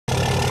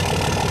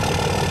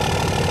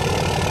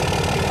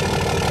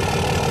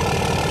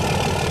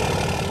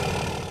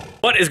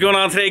What is going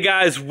on today,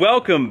 guys?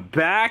 Welcome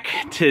back.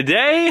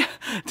 Today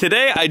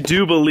I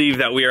do believe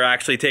that we are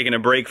actually taking a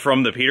break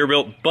from the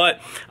Peterbilt, but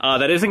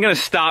that isn't going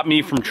to stop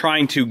me from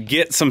trying to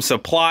get some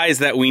supplies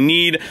that we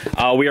need.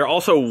 We are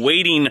also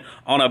waiting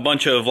on a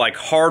bunch of like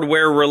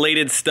hardware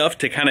related stuff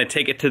to kind of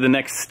take it to the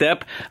next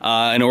step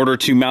in order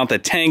to mount the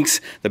tanks,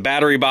 the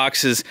battery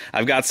boxes.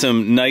 I've got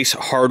some nice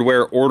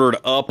hardware ordered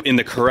up in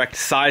the correct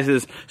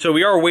sizes, so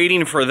we are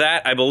waiting for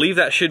that. I believe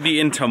that should be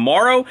in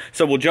tomorrow,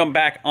 so we'll jump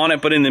back on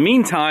it. But in the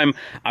meantime,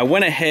 I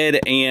went ahead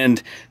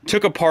and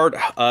took apart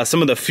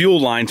some of the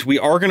fuel lines. We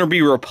are going to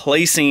be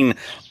replacing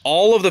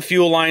all of the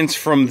fuel lines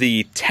from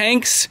the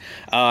tanks,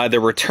 the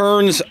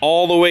returns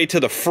all the way to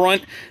the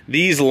front.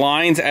 These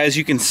lines, as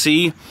you can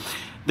see,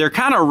 they're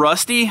kind of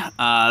rusty.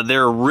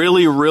 They're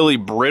really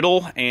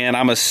brittle, and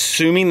I'm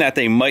assuming that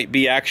they might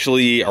be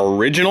actually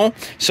original.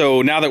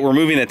 So now that we're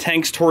moving the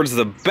tanks towards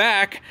the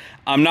back,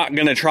 I'm not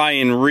going to try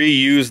and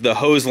reuse the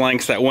hose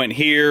lengths that went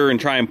here and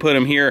try and put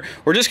them here.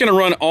 We're just going to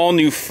run all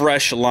new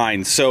fresh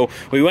lines. So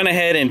we went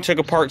ahead and took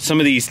apart some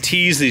of these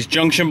T's, these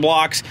junction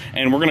blocks,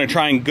 and we're going to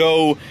try and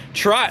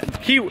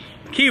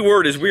Key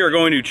word is we are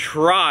going to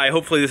try,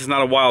 hopefully this is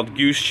not a wild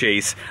goose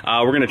chase,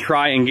 we're going to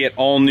try and get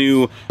all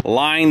new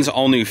lines,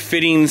 all new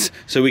fittings,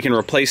 so we can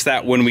replace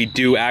that when we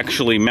do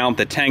actually mount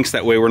the tanks.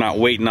 That way we're not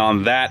waiting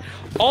on that.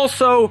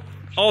 Also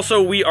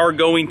we are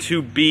going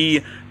to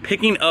be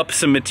picking up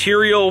some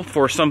material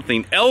for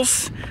something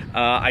else.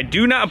 I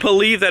do not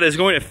believe that is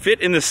going to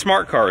fit in the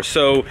smart car,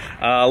 so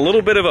a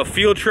little bit of a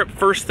field trip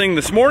first thing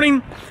this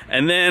morning,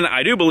 and then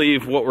I do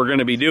believe what we're going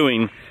to be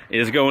doing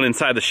is going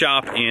inside the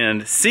shop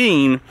and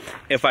seeing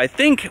if I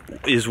think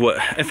is what,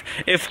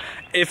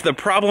 if the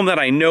problem that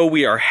I know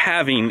we are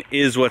having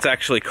is what's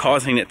actually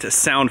causing it to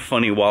sound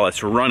funny while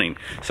it's running.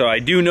 So I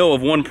do know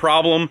of one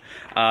problem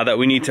that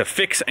we need to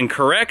fix and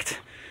correct.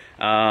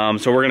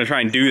 So we're gonna try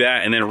and do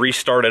that and then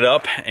restart it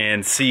up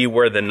and see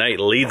where the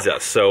night leads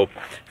us. So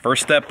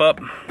first step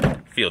up,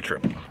 field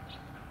trip.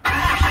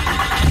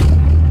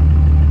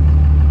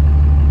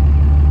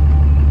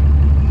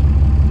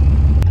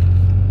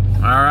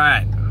 All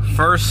right.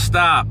 First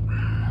stop,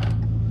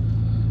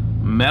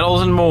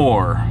 Metals and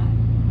More,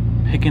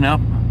 picking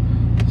up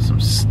some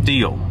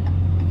steel.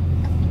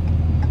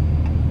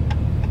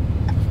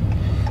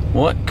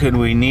 What could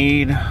we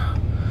need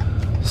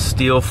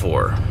steel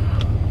for?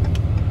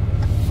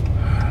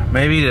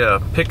 Maybe to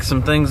pick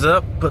some things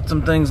up, put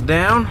some things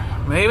down,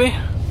 maybe?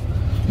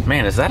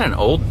 Man, is that an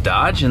old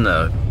Dodge in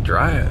the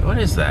drive? What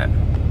is that?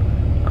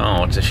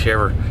 Oh, it's a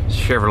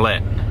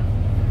Chevrolet.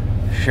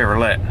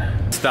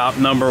 Stop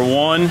number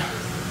one.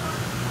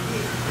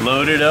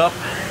 Loaded up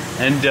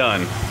and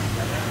done.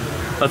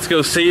 Let's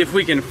go see if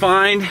we can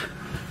find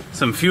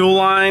some fuel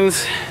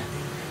lines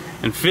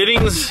and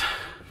fittings.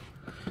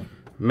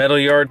 Metal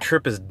yard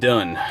trip is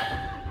done.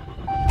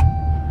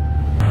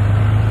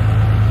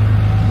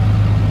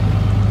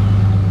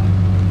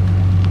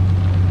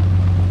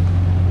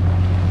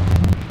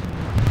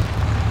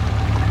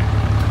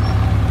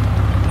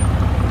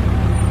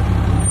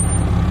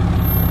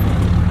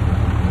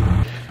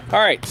 All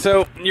right,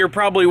 so you're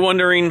probably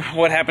wondering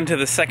what happened to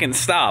the second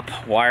stop.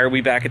 Why are we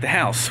back at the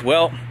house?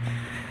 Well,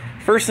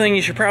 first thing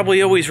you should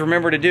probably always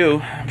remember to do,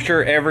 I'm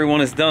sure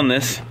everyone has done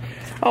this.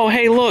 Oh,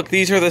 hey, look,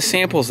 these are the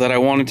samples that I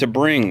wanted to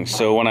bring.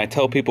 So when I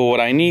tell people what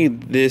I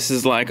need, this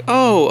is like,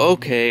 oh,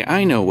 okay,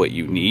 I know what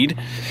you need.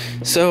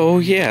 So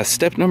yeah,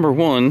 step number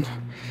one,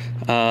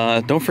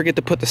 don't forget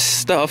to put the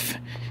stuff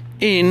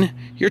in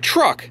your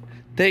truck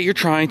that you're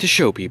trying to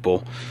show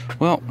people.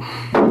 Well,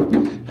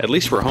 at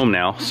least we're home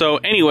now. So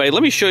anyway,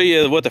 let me show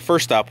you what the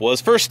first stop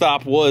was. First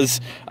stop was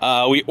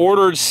we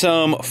ordered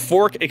some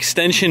fork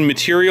extension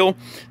material.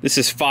 This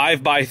is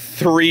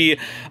 5x3.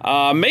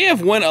 May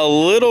have went a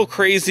little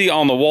crazy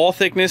on the wall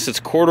thickness. It's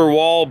quarter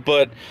wall,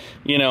 but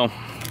you know,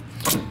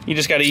 you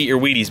just got to eat your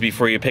Wheaties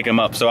before you pick them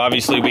up. So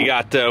obviously we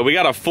got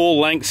a full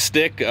length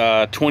stick,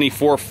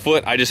 24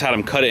 foot. I just had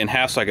them cut it in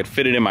half so I could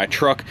fit it in my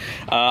truck.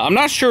 I'm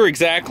not sure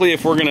exactly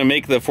if we're gonna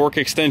make the fork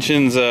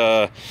extensions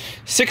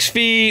 6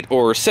 feet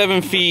or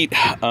 7 feet.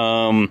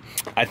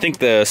 I think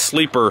the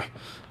sleeper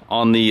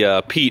on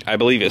the Pete, I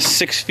believe, is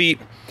 6 feet.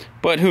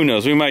 But who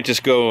knows? We might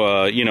just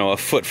go, you know, a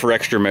foot for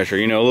extra measure.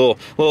 You know, a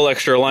little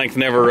extra length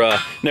never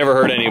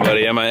hurt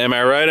anybody. Am I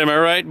right? Am I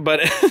right?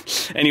 But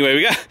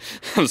anyway,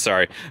 I'm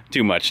sorry,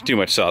 too much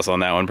sauce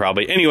on that one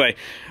probably. Anyway,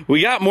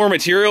 we got more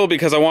material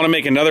because I want to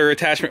make another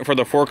attachment for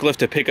the forklift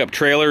to pick up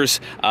trailers.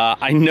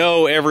 I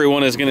know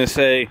everyone is gonna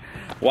say,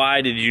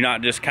 why did you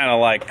not just kind of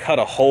like cut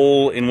a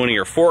hole in one of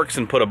your forks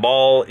and put a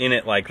ball in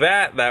it like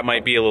that? That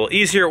might be a little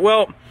easier.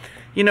 Well,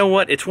 you know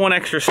what? It's one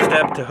extra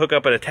step to hook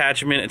up an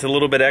attachment. It's a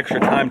little bit extra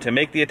time to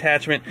make the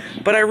attachment,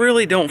 but I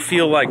really don't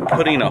feel like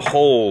putting a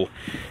hole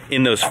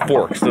in those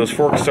forks. Those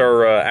forks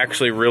are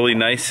actually really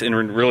nice, in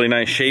really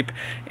nice shape,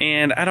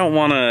 and I don't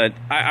want to.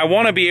 I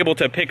want to be able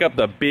to pick up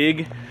the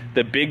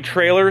big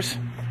trailers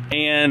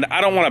and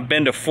I don't want to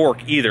bend a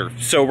fork either.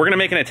 So we're gonna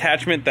make an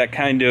attachment that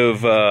kind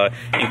of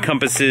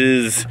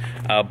encompasses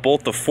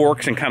both the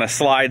forks and kind of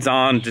slides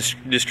on,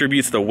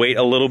 distributes the weight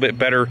a little bit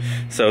better.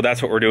 So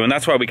that's what we're doing.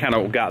 That's why we kind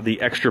of got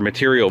the extra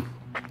material.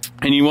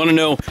 And you want to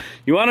know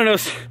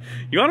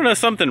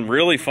something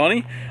really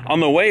funny? On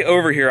the way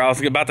over here, I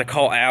was about to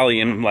call Allie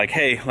and like,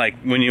 hey, like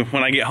when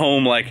I get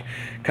home, like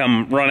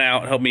come run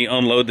out, help me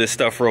unload this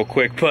stuff real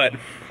quick. But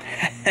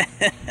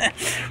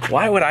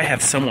why would I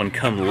have someone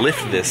come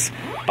lift this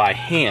by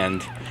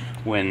hand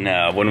when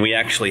we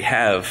actually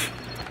have,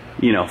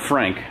 you know,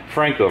 Frank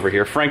over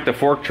here, Frank the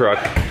fork truck.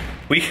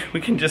 We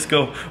can just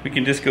go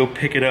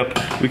pick it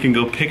up. We can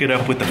go pick it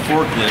up with the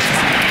forklift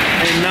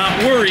and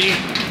not worry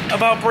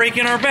about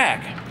breaking our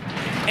back.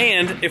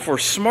 And if we're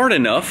smart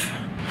enough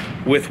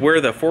with where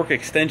the fork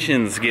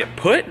extensions get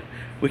put,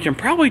 we can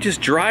probably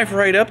just drive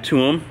right up to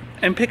them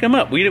and pick them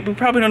up. We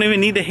probably don't even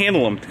need to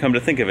handle them, to come to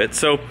think of it.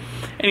 So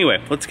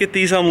anyway, let's get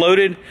these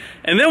unloaded,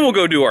 and then we'll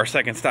go do our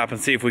second stop and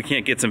see if we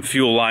can't get some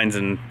fuel lines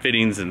and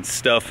fittings and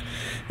stuff.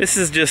 This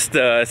is just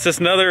it's just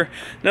another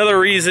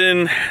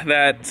reason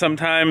that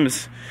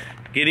sometimes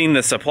getting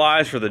the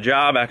supplies for the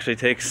job actually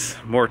takes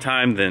more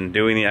time than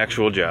doing the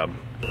actual job.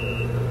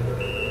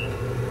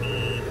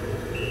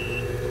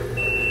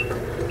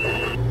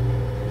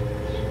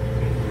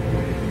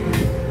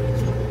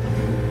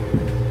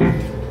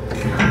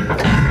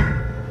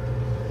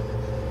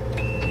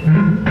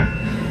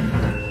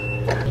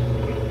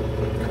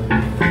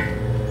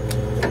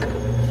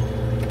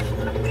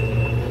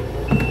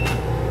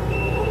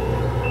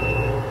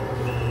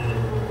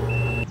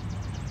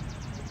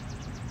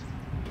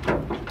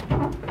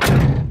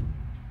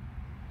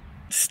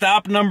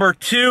 Stop number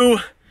 2.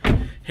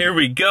 Here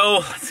we go.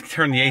 Let's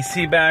turn the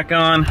AC back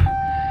on.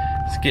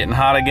 It's getting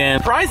hot again.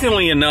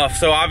 Surprisingly enough,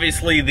 so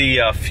obviously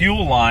the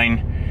fuel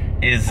line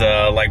is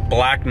like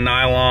black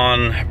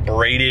nylon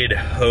braided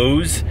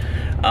hose.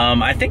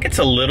 I think it's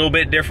a little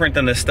bit different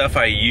than the stuff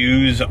I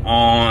use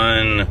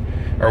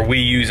on, or we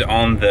use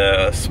on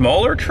the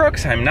smaller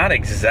trucks. I'm not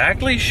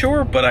exactly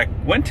sure, but I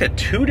went to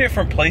 2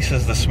 different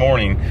places this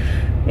morning.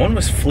 One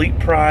was Fleet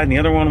Pride, and the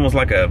other one was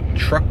like a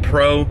Truck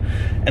Pro,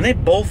 and they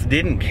both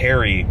didn't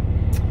carry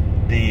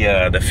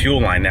the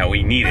fuel line that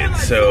we needed.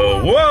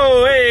 So,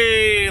 whoa,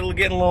 hey,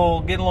 getting a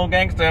little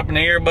gangsta up in the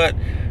air, but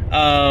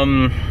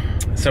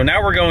so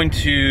now we're going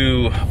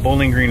to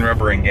Bowling Green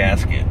Rubber and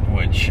Gasket,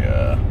 which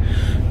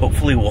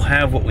hopefully we'll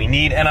have what we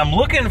need. And I'm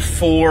looking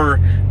for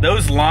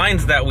those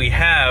lines that we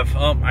have.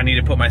 Oh, I need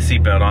to put my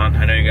seatbelt on.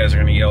 I know you guys are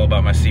gonna yell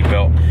about my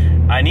seatbelt.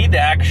 I need to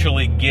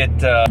actually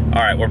get, all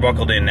right, we're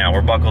buckled in now,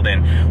 we're buckled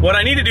in. What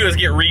I need to do is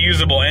get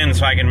reusable ends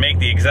so I can make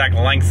the exact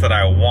lengths that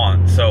I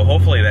want. So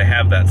hopefully they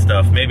have that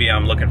stuff. Maybe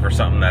I'm looking for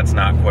something that's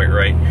not quite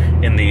right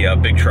in the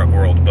big truck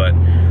world, but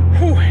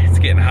whew, it's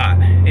getting hot.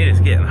 It is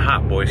getting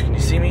hot, boys. Can you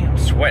see me? I'm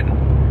sweating.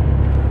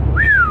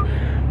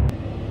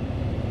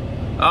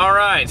 All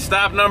right,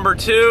 stop number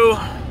 2.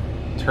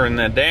 Turn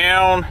that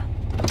down.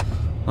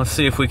 Let's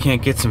see if we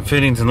can't get some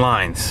fittings and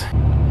lines.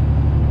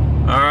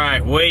 All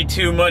right, way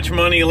too much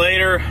money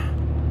later.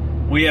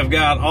 We have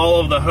got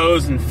all of the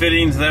hose and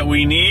fittings that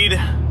we need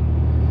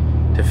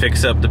to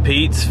fix up the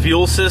Pete's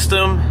fuel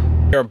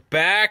system. We're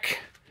back.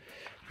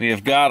 We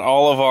have got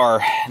all of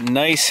our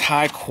nice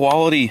high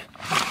quality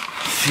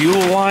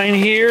fuel line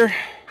here.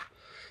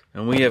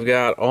 And we have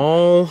got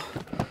all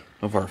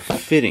of our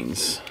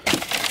fittings.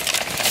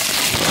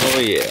 Oh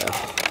yeah.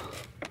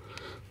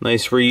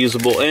 Nice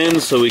reusable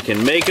ends so we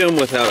can make them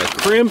without a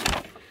crimp.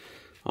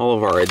 All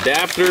of our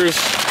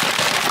adapters.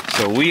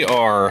 So we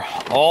are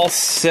all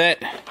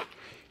set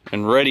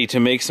and ready to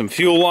make some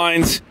fuel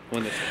lines.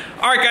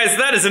 Alright guys,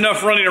 that is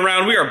enough running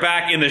around. We are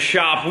back in the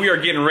shop. We are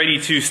getting ready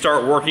to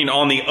start working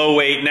on the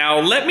 08. Now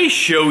let me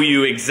show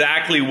you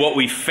exactly what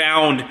we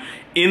found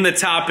in the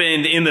top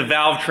end, in the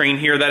valve train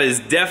here. That is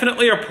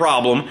definitely a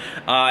problem.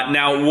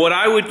 Now what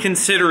I would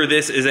consider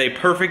this is a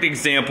perfect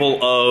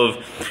example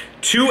of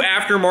 2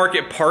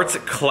 aftermarket parts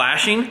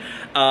clashing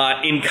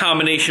in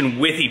combination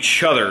with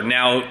each other.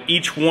 Now,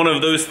 each one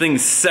of those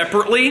things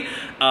separately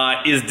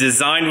is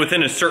designed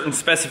within a certain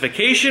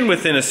specification,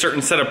 within a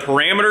certain set of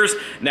parameters.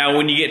 Now,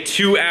 when you get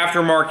 2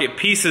 aftermarket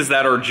pieces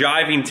that are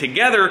jiving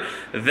together,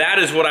 that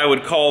is what I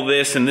would call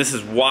this, and this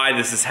is why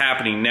this is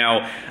happening.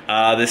 Now,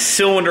 the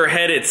cylinder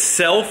head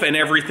itself and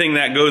everything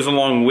that goes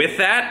along with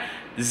that,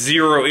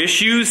 0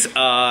 issues.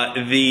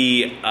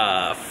 The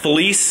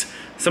FLEECE,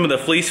 some of the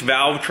FLEECE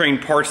valve train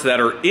parts that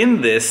are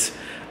in this,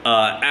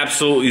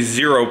 absolutely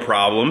 0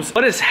 problems.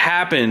 What has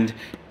happened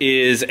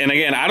is, and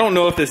again, I don't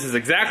know if this is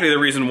exactly the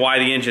reason why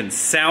the engine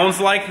sounds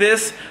like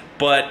this,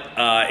 but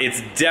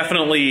it's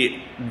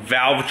definitely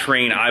valve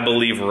train, I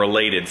believe,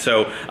 related.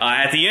 So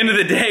at the end of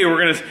the day,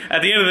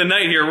 at the end of the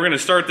night here, we're gonna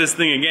start this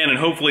thing again, and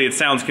hopefully it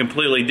sounds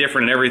completely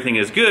different and everything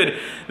is good.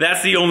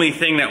 That's the only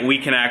thing that we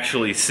can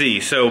actually see.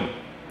 So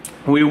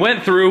we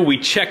went through, we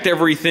checked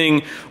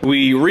everything,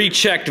 we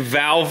rechecked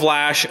valve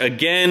lash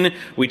again,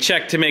 we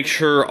checked to make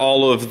sure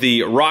all of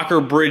the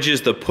rocker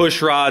bridges, the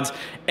push rods,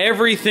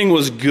 everything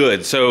was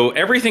good. So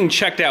everything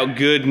checked out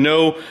good,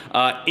 no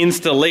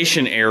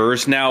installation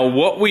errors. Now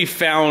what we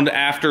found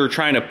after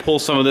trying to pull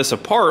some of this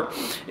apart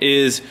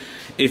is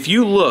if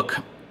you look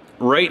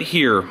right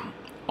here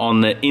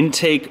on the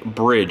intake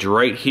bridge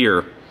right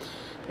here,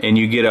 and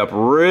you get up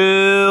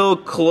real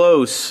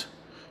close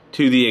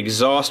to the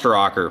exhaust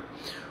rocker,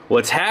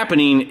 what's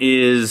happening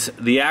is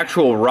the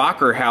actual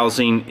rocker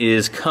housing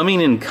is coming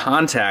in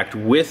contact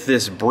with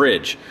this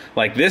bridge.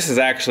 Like, this has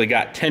actually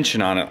got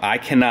tension on it. I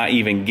cannot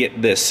even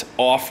get this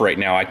off right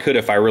now. I could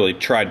if I really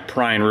tried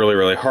prying really,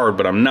 really hard,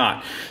 but I'm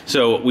not.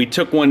 So we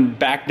took one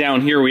back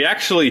down here. We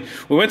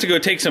went to go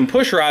take some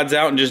push rods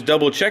out and just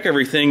double check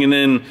everything, and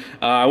then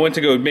I went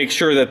to go make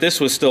sure that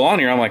this was still on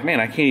here. I'm like, man,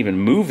 I can't even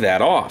move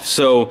that off.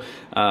 So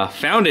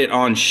found it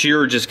on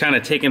shear, just kind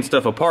of taking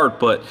stuff apart,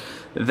 but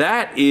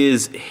that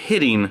is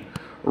hitting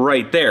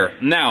right there.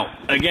 Now,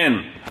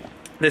 again,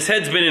 this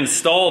head's been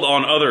installed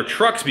on other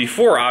trucks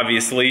before,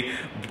 obviously,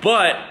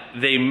 but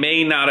they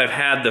may not have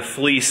had the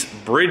FLEECE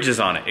bridges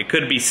on it. It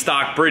could be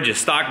stock bridges.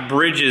 Stock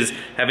bridges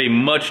have a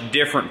much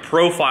different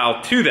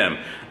profile to them.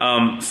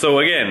 So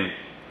again,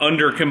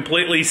 under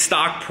completely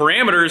stock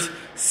parameters,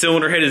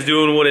 cylinder head is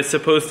doing what it's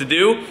supposed to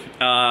do.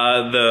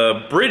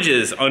 The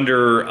bridges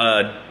under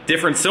a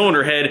different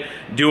cylinder head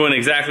doing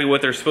exactly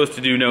what they're supposed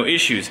to do, no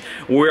issues.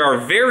 We are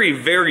very,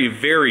 very,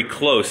 very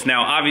close.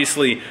 Now,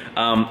 obviously,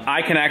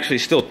 I can actually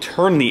still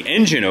turn the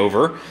engine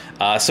over,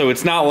 so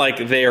it's not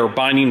like they are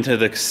binding to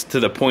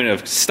the point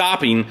of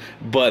stopping,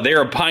 but they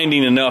are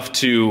binding enough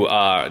to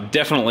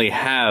definitely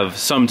have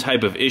some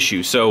type of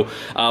issue. So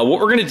what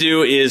we're going to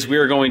do is we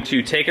are going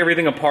to take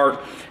everything apart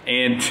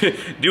and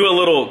do a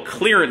little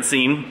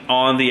clearancing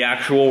on the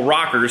actual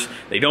rockers.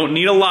 They don't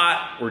need a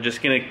lot. We're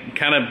just going to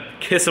kind of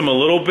kiss them a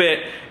little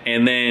bit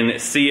and then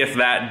see if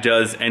that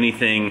does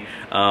anything,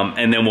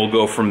 and then we'll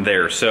go from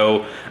there.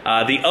 So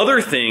the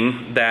other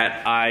thing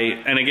that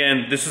and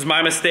again, this is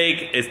my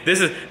mistake,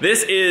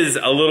 this is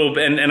a little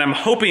bit, and I'm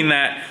hoping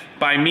that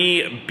by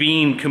me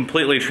being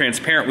completely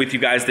transparent with you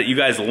guys, that you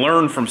guys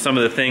learn from some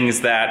of the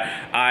things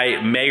that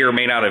I may or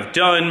may not have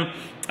done.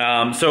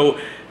 So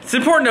it's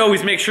important to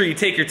always make sure you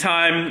take your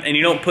time and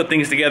you don't put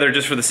things together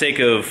just for the sake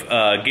of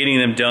getting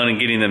them done and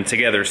getting them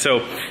together.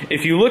 So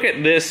if you look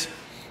at this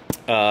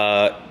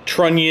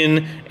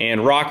trunnion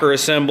and rocker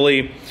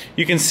assembly,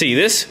 you can see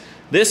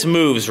this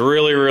moves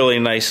really, really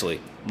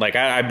nicely. Like,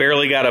 I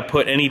barely got to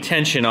put any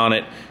tension on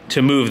it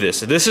to move this.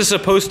 This is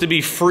supposed to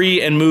be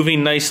free and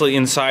moving nicely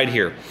inside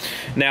here.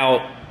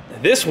 Now,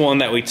 this one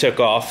that we took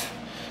off,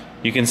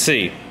 you can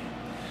see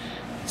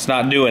it's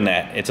not doing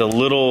that. It's a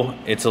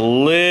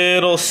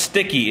little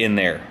sticky in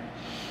there.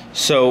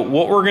 So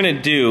what we're gonna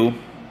do,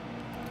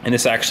 and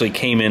this actually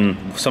came in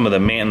some of the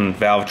Manton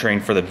valve train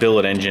for the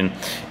billet engine,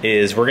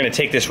 is we're gonna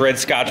take this red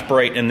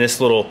Scotch-Brite and this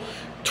little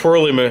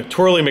twirly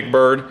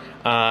McBird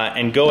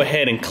and go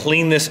ahead and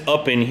clean this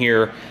up in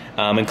here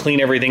and clean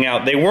everything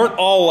out. They weren't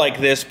all like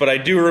this, but I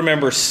do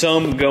remember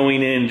some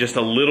going in just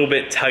a little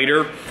bit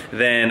tighter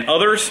than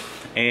others.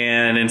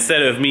 And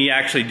instead of me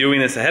actually doing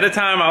this ahead of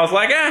time, I was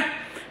like,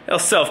 they'll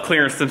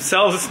self-clearance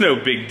themselves. It's no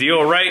big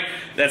deal, right?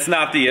 That's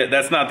not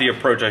the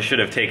approach I should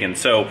have taken.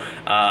 So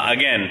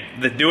again,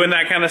 doing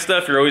that kind of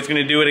stuff, you're always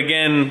going to do it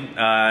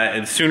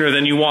again sooner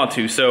than you want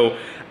to. So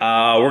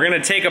we're going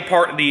to take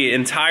apart the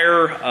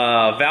entire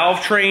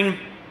valve train.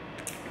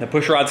 The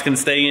push rods can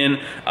stay in,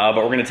 but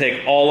we're going to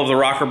take all of the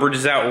rocker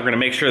bridges out. We're going to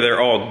make sure they're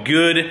all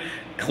good,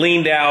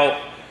 cleaned out,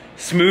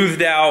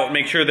 smoothed out,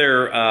 make sure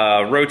they're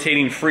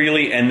rotating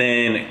freely, and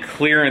then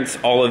clearance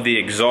all of the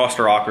exhaust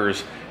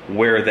rockers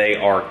where they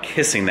are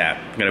kissing that.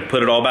 I'm going to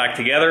put it all back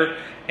together,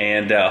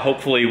 and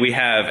hopefully we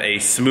have a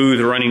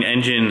smooth running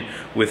engine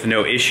with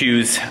no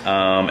issues,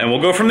 and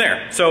we'll go from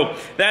there. So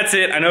that's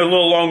it. I know a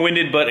little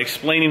long-winded, but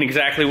explaining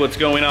exactly what's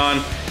going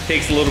on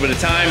takes a little bit of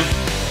time.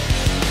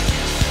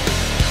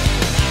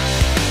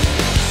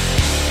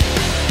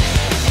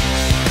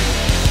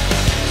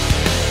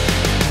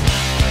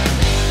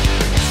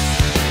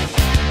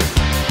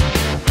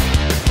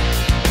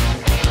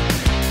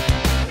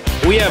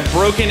 We have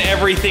broken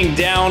everything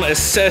down,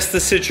 assessed the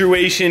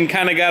situation,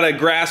 kind of got a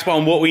grasp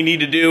on what we need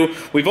to do.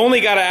 We've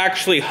only got to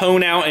actually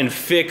hone out and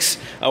fix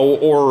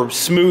or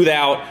smooth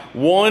out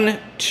 1,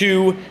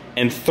 2,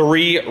 and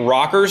 3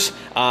 rockers.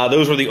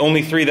 Those were the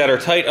only 3 that are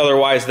tight.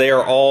 Otherwise, they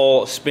are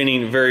all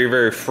spinning very,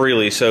 very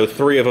freely. So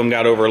 3 of them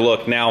got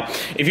overlooked. Now,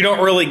 if you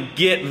don't really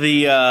get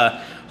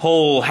the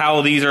whole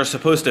how these are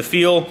supposed to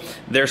feel,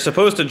 they're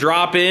supposed to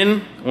drop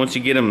in. Once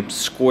you get them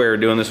square,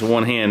 doing this with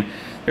one hand,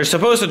 they're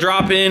supposed to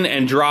drop in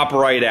and drop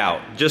right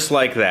out, just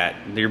like that.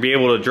 You'll be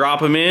able to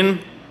drop them in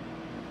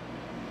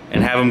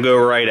and have them go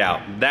right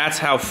out. That's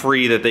how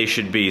free that they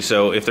should be.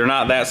 So if they're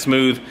not that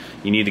smooth,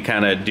 you need to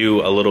kind of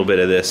do a little bit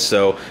of this.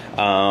 So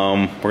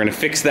we're gonna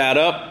fix that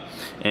up,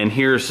 and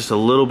here's just a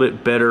little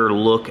bit better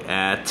look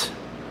at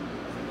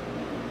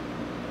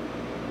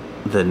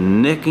the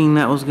nicking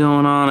that was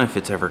going on, if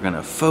it's ever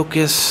gonna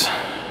focus.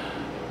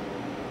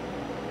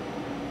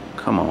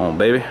 Come on,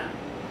 baby.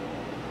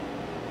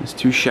 It's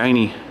too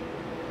shiny.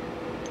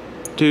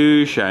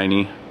 Too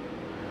shiny.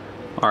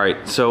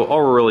 Alright, so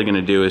all we're really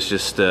gonna do is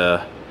just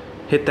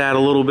hit that a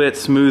little bit,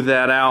 smooth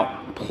that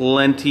out.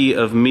 Plenty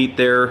of meat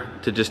there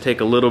to just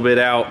take a little bit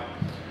out.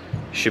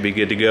 Should be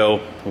good to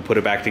go. We'll put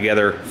it back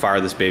together,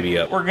 fire this baby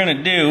up. What we're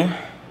gonna do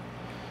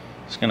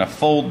is gonna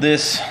fold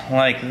this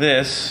like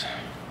this.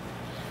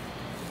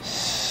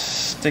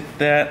 Stick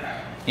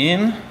that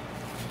in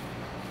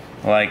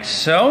like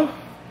so.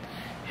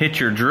 Hit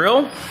your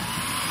drill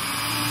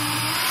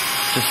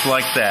just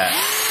like that.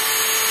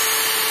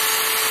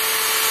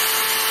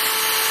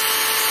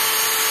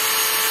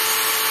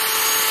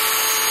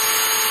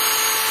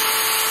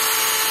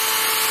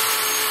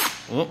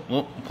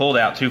 Whoop, pulled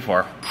out too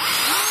far.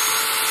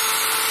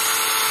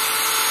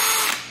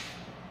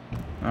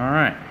 All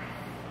right,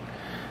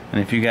 and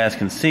if you guys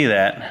can see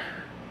that,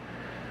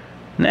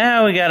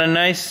 now we got a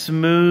nice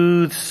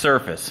smooth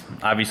surface.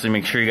 Obviously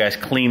make sure you guys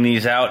clean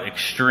these out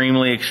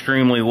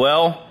extremely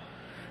well,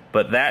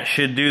 but that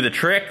should do the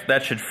trick.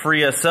 That should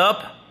free us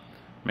up.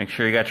 Make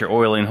sure you got your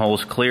oiling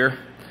holes clear.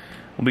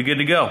 We'll be good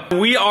to go.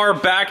 We are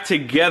back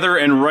together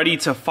and ready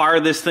to fire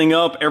this thing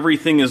up.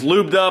 Everything is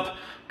lubed up.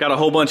 Got a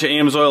whole bunch of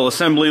AMSOIL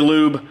assembly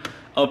lube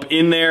up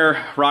in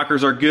there.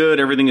 Rockers are good.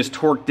 Everything is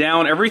torqued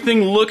down.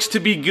 Everything looks to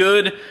be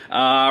good.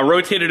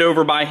 Rotated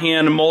over by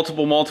hand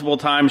multiple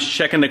times,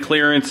 checking the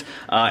clearance.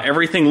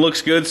 Everything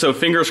looks good, so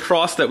fingers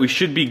crossed that we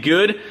should be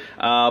good.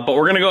 But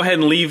we're gonna go ahead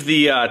and leave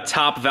the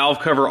top valve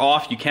cover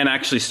off. You can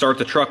actually start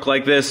the truck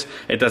like this.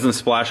 It doesn't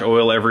splash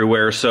oil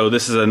everywhere, so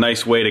this is a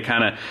nice way to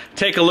kind of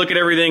take a look at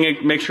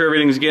everything, make sure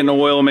everything's getting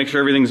oil, make sure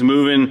everything's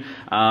moving.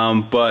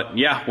 But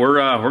yeah,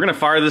 we're gonna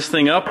fire this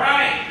thing up. All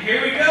right,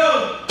 here we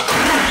go.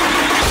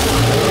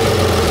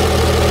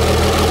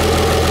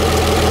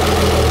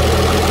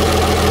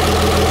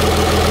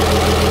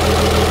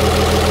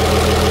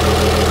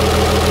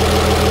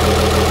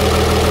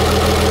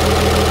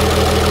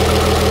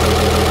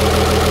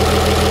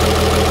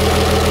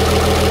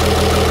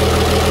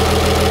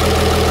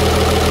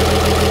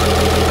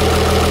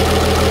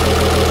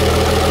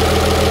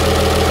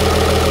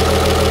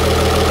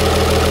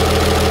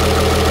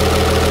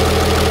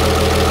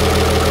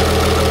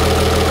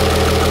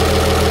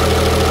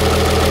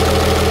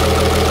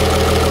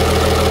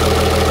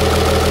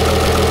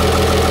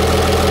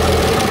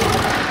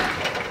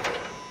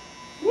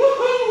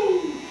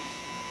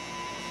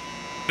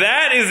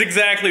 That is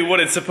exactly what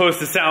it's supposed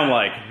to sound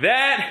like.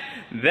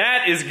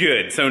 That is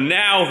good. So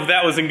now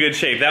that was in good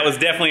shape. That was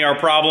definitely our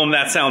problem.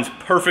 That sounds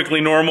perfectly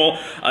normal.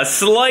 A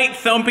slight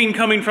thumping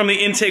coming from the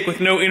intake with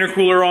no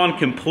intercooler on,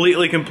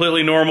 completely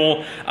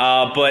normal.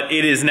 But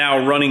it is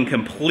now running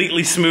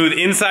completely smooth.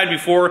 Inside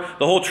before,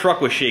 the whole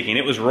truck was shaking.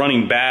 It was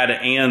running bad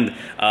and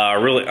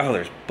really, oh,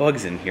 there's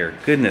bugs in here.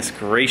 Goodness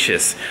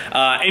gracious.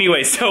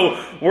 Anyway,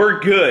 so we're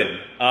good.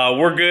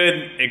 We're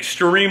good.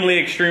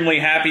 Extremely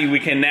happy. We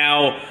can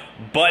now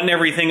button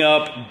everything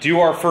up,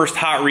 do our first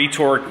hot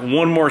retorque,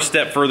 one more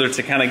step further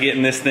to kind of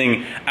getting this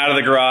thing out of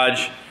the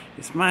garage.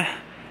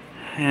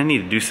 I need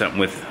to do something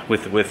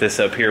with this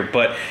up here.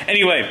 But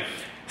anyway,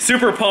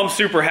 super pumped,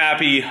 super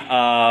happy.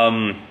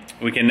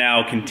 We can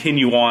now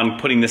continue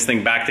on putting this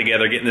thing back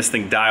together, getting this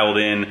thing dialed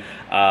in.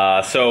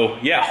 So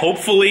yeah,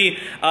 hopefully,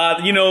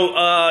 you know,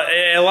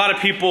 a lot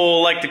of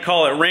people like to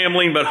call it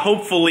rambling, but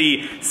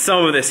hopefully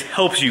some of this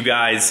helps you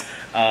guys.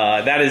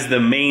 That is the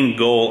main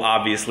goal,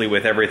 obviously,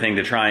 with everything,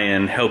 to try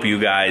and help you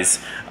guys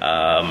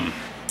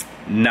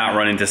not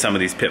run into some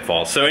of these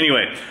pitfalls. So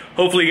anyway,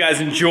 hopefully you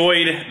guys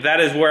enjoyed. That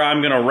is where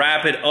I'm gonna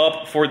wrap it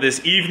up for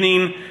this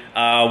evening.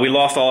 We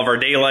lost all of our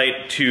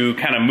daylight to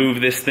kind of move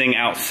this thing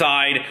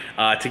outside,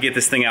 to get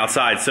this thing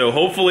outside. So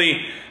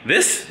hopefully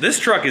this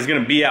truck is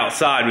gonna be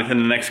outside within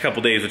the next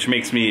couple days, which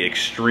makes me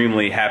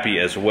extremely happy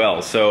as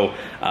well. So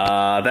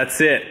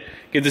that's it.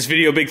 Give this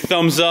video a big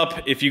thumbs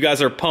up if you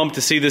guys are pumped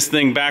to see this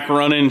thing back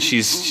running.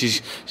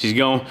 She's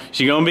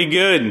gonna be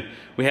good.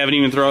 We haven't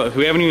even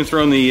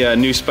thrown the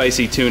new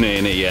spicy tuna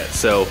in it yet.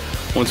 So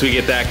once we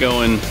get that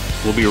going,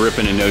 we'll be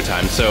ripping in no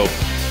time. So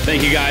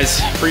thank you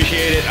guys,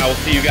 appreciate it. I will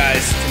see you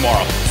guys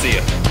tomorrow. See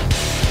ya.